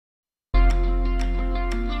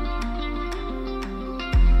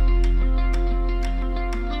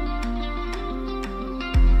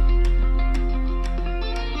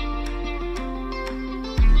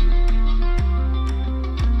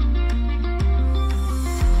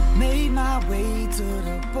made my way to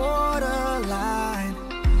the borderline,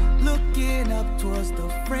 looking up towards the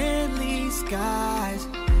friendly skies.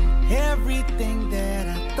 Everything that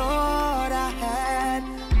I thought I had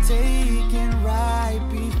taken right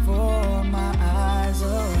before my eyes.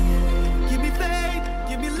 Oh yeah. Give me faith,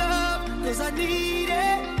 give me love, 'cause I need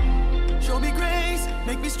it. Show me grace,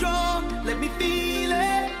 make me strong, let me feel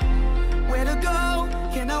it. Where to go?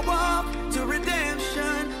 Can I walk to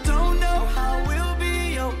redemption? Don't know how we'll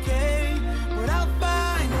be okay, but I'll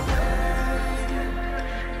find a way.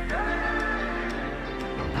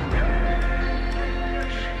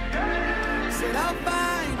 Said I'll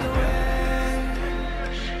find a way.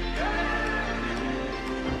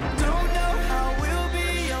 Don't know how we'll be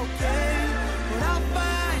okay, but I'll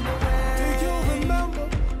find a way. Do you remember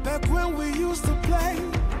back when we used to play?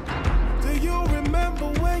 Do you remember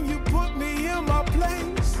when you put me in my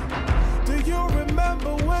place? Do you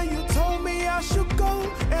remember when you told me I should go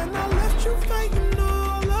and I left you fighting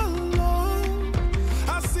all alone?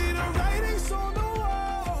 I see the writings on the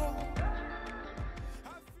wall.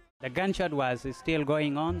 The gunshot was still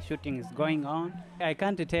going on, shooting is going on. I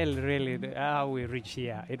can't tell really how we reached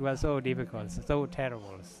here. It was so difficult, so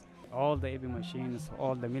terrible. All the heavy machines,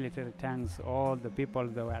 all the military tanks, all the people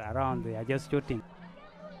that were around, they are just shooting.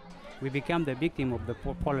 We become the victim of the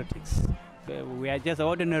politics. We are just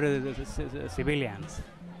ordinary civilians.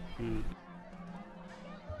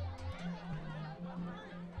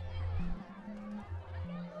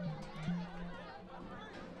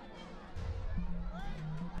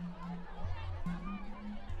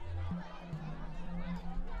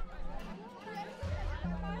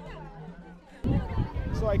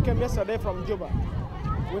 So I came yesterday from Juba.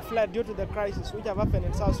 We fled due to the crisis which have happened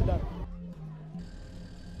in South Sudan.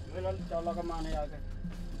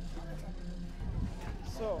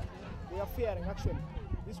 So we are fearing actually.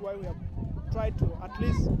 This is why we have tried to at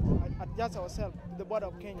least adjust ourselves to the border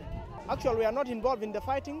of Kenya. Actually, we are not involved in the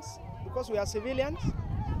fightings because we are civilians,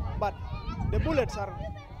 but the bullets are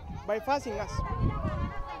bypassing us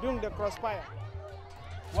during the crossfire.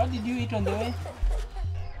 What did you eat on the way?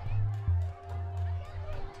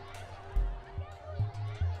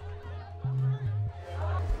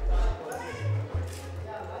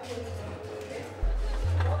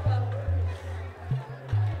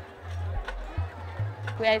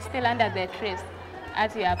 We are still under the trees,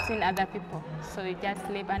 as you have seen other people. So we just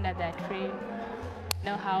live under the tree,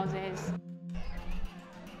 no houses.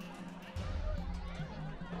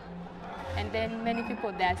 And then many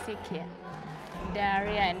people, they are sick here,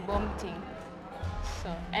 diarrhea and vomiting.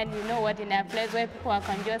 So, and you know what, in a place where people are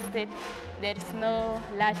congested, there is no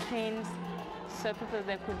latrines, so people,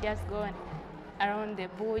 they could just go around the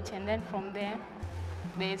bush, and then from there,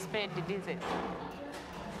 they spread the disease.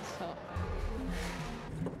 So.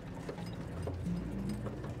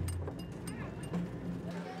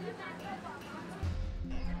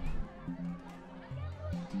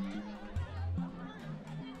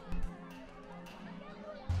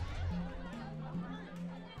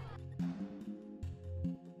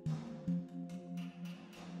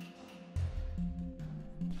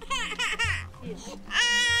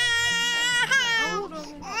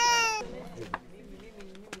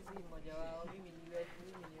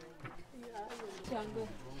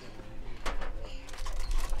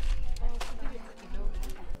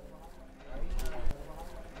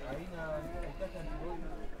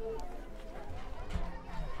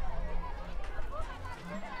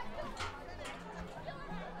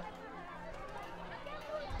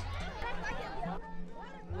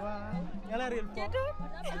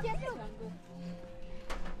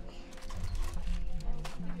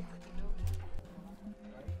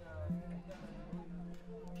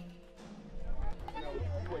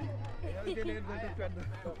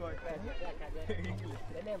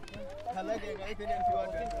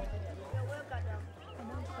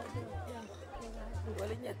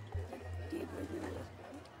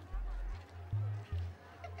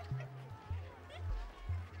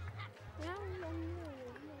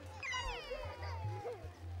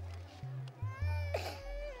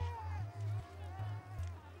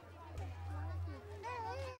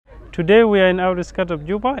 Today we are in outskirts of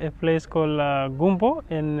Juba, a place called Gumbo,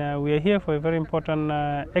 and we are here for a very important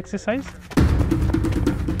exercise.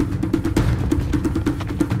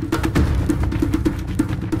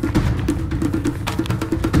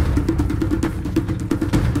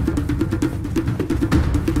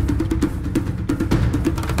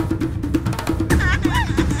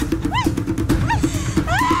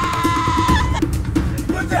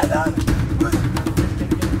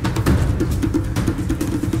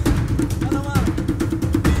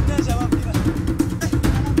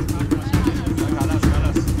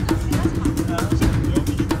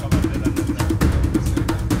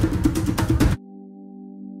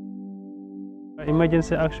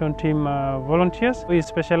 emergency action team volunteers. We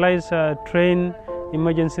specialize train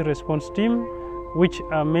emergency response team, which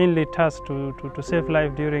are mainly tasked to save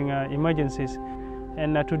life during emergencies.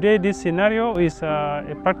 And today this scenario is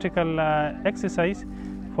a practical exercise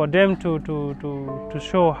for them to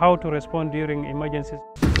show how to respond during emergencies.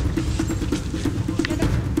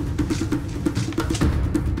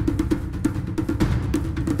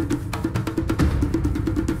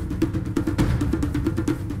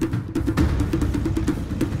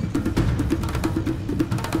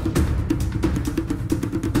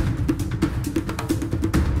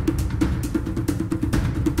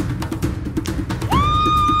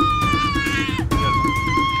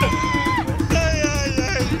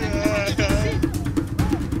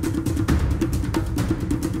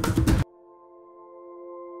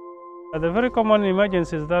 The very common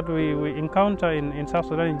emergencies that we encounter in South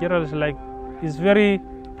Sudan in general is very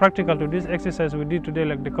practical to this exercise we did today,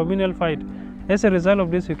 like the communal fight. As a result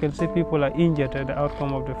of this, you can see people are injured at the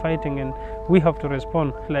outcome of the fighting, and we have to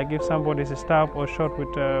respond. Like if somebody is stabbed or shot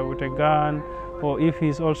with a gun, or if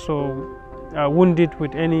he's also wounded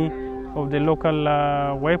with any of the local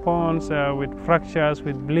weapons, with fractures,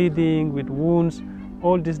 with bleeding, with wounds,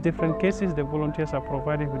 all these different cases, the volunteers are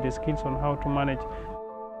provided with the skills on how to manage.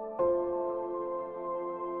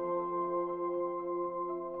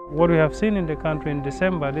 What we have seen in the country in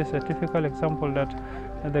December, this is a typical example that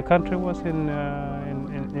the country was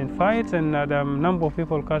in fights, and a number of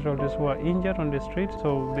people, casualties, who are injured on the street.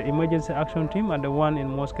 So the emergency action team are the one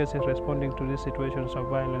in most cases responding to these situations of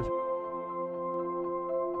violence.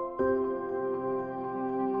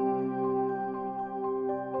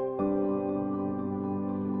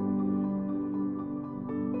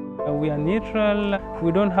 We are neutral.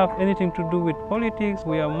 We don't have anything to do with politics.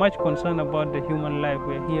 We are much concerned about the human life.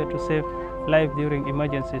 We are here to save life during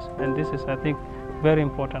emergencies, and this is, I think, very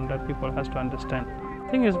important that people has to understand. I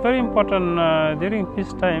think it's very important during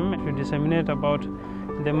peacetime to disseminate about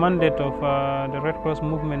the mandate of the Red Cross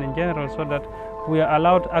movement in general, so that we are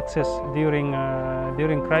allowed access during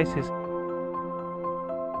crisis.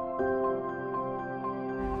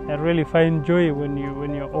 I really find joy when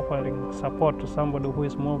you're offering support to somebody who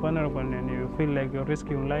is more vulnerable, and you feel like you're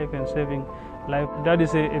rescuing life and saving life. That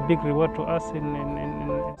is a big reward to us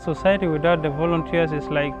in society. Without the volunteers, it's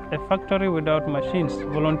like a factory without machines.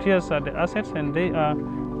 Volunteers are the assets, and they are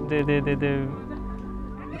the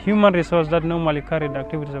human resource that normally carry the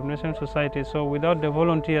activities of nation society. So without the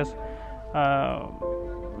volunteers,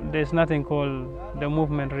 there's nothing called the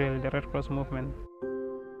movement, really, the Red Cross movement.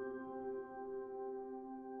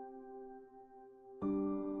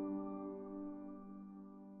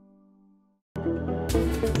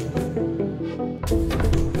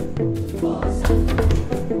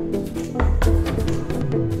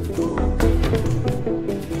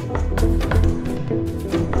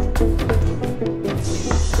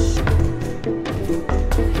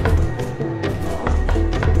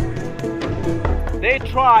 They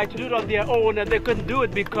tried to do it on their own, and they couldn't do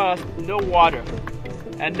it because no water.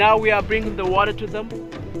 And now we are bringing the water to them,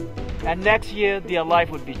 and next year their life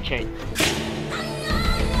would be changed.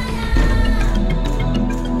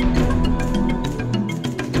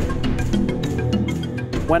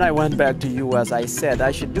 When I went back to US, I said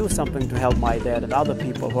I should do something to help my dad and other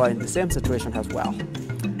people who are in the same situation as well.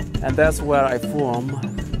 And that's where I formed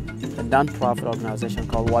a non-profit organization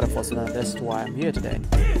called Water for Sudan. That's why I'm here today.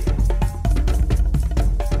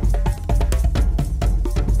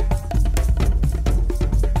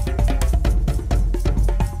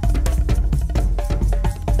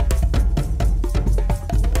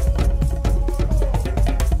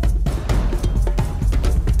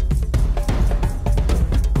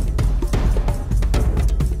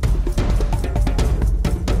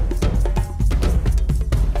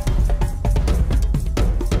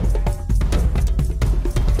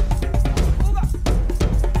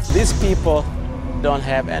 These people don't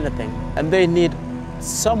have anything, and they need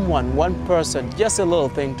someone, one person, just a little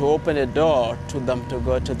thing to open a door to them to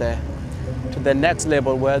go to the next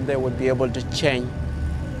level where they would be able to change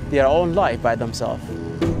their own life by themselves.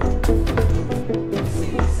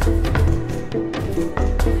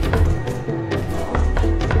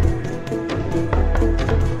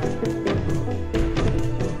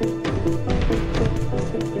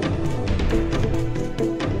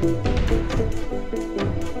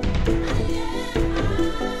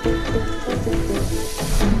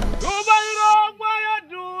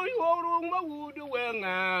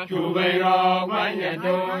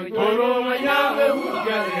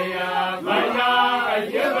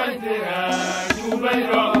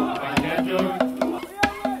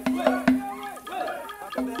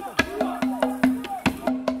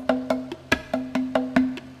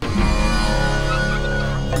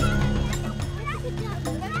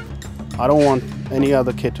 I don't want any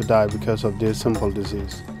other kid to die because of this simple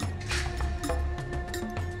disease.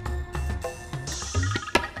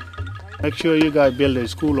 Make sure you guys build a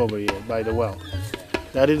school over here by the well.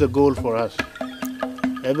 That is the goal for us.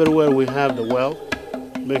 Everywhere we have the well,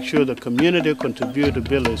 make sure the community contribute to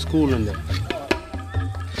build a school in there.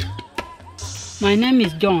 My name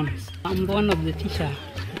is John. I'm one of the teachers,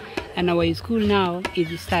 and our school now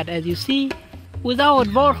is start. As you see, without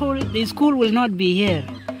borehole, the school will not be here.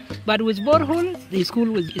 But with borehole, the school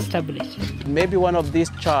will establish. Maybe one of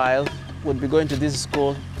these child would be going to this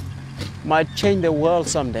school, might change the world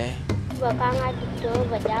someday.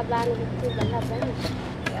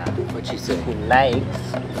 What she said, he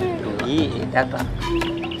likes to be a doctor.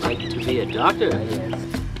 Like to be a doctor, yes.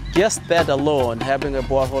 Just that alone, having a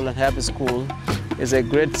borehole and having a school, is a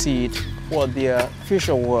great seed for their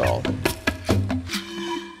future world.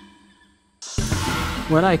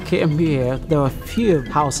 When I came here, there were few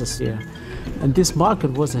houses here, and this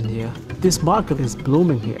market wasn't here. This market is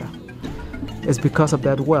blooming here. It's because of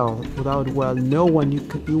that well. Without a well, no one, you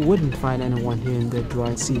wouldn't find anyone here in the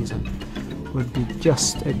dry season. It would be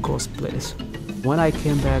just a ghost place. When I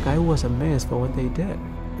came back, I was amazed by what they did.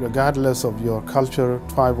 Regardless of your culture,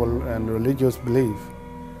 tribal, and religious belief,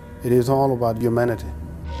 it is all about humanity.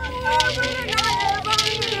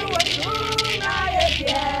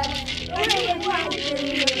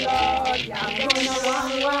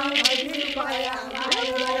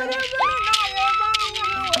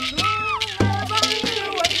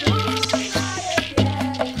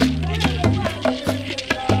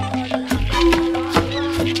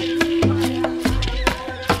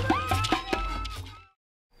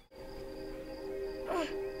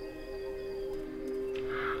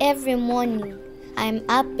 Every morning, I'm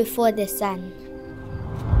up before the sun.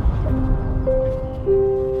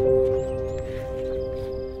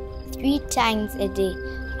 Three times a day,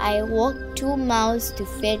 I walk 2 miles to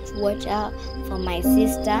fetch water for my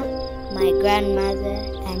sister, my grandmother,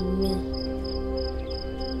 and me.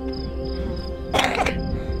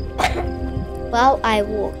 While I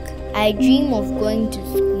walk, I dream of going to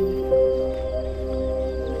school.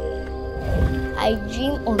 I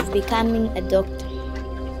dream of becoming a doctor.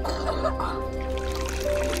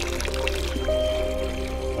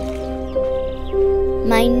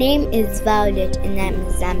 My name is Violet and I'm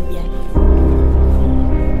a Zambian.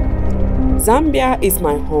 Zambia is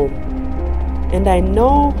my home, and I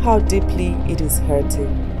know how deeply it is hurting.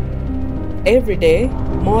 Every day,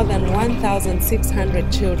 more than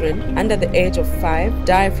 1,600 children under the age of 5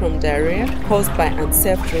 die from diarrhea caused by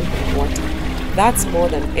unsafe drinking water. That's more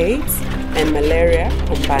than AIDS and malaria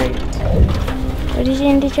combined.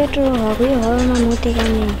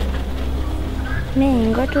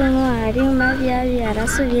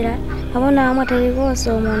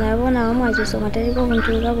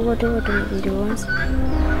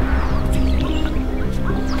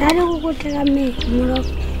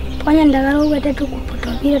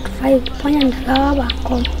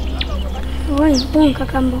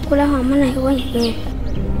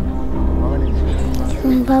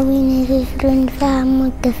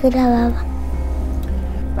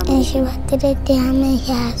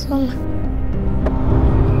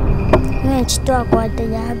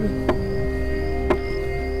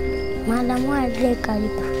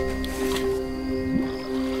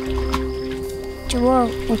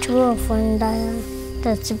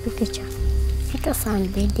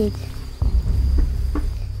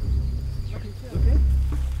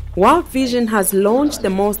 World Vision has launched the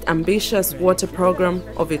most ambitious water program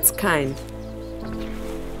of its kind.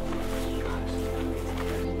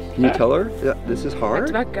 Can you tell her that this is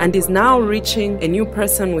hard? And is now reaching a new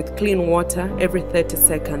person with clean water every 30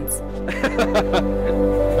 seconds.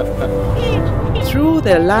 Through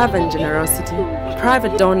their love and generosity,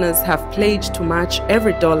 private donors have pledged to match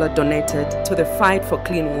every dollar donated to the fight for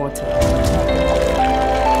clean water.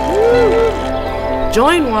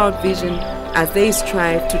 Join World Vision as they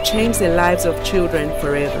strive to change the lives of children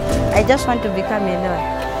forever. I just want to become a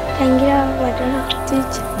lawyer.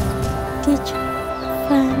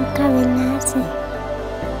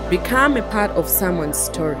 Become a part of someone's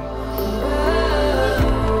story.